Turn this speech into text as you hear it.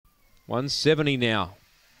170 now.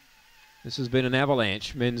 This has been an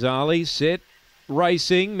avalanche. Menzali set,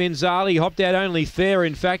 racing. Menzali hopped out only fair.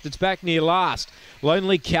 In fact, it's back near last.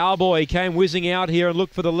 Lonely Cowboy came whizzing out here and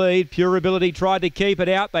looked for the lead. Pure Ability tried to keep it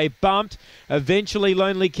out. They bumped. Eventually,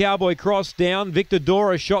 Lonely Cowboy crossed down. Victor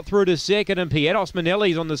Dora shot through to second, and Pietos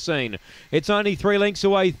Manelli's on the scene. It's only 3 lengths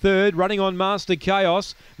away third. Running on Master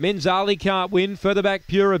Chaos. Menzali can't win. Further back,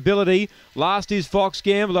 Pure Ability. Last is Fox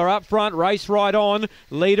Gambler up front. Race right on.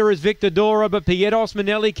 Leader is Victor Dora, but Pietos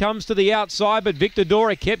Manelli comes to the outside, but Victor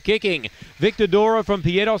Dora kept kicking. Victor Dora from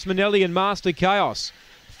Pietos Manelli and Master Chaos.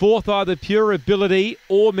 Fourth, either Pure Ability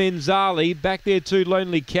or Menzali. Back there too,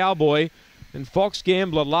 Lonely Cowboy. And Fox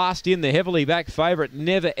Gambler last in, the heavily back favourite.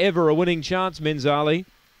 Never ever a winning chance, Menzali.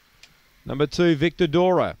 Number 2, Victor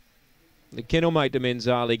Dora. The kennelmate to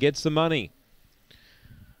Menzali gets the money.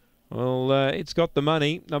 Well, it's got the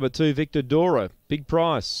money. Number 2, Victor Dora. Big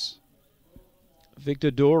price. Victor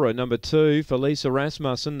Dora, number 2, for Lisa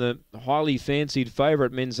Rasmussen, the highly fancied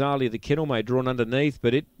favourite. Menzali, the kennelmate, drawn underneath,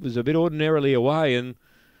 but it was a bit ordinarily away, and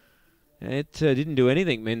it didn't do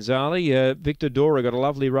anything, Menzali. Victor Dora got a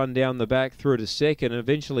lovely run down the back through to second and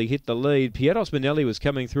eventually hit the lead. Pietos Manelli was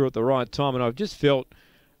coming through at the right time, and I've just felt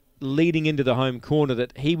leading into the home corner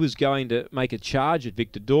that he was going to make a charge at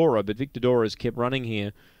Victor Dora, but Victor Dora has kept running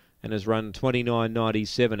here and has run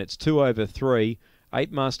 29.97. It's 2 over 3. 8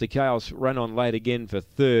 Master Chaos ran on late again for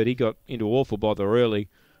third. He got into awful bother early.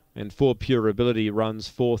 And 4 Pure Ability runs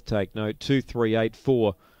fourth, take note.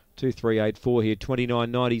 2-3-8-4. 2-3-8-4 here,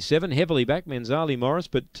 29.97. Heavily back, Menzali Morris,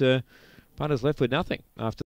 but punters left with nothing after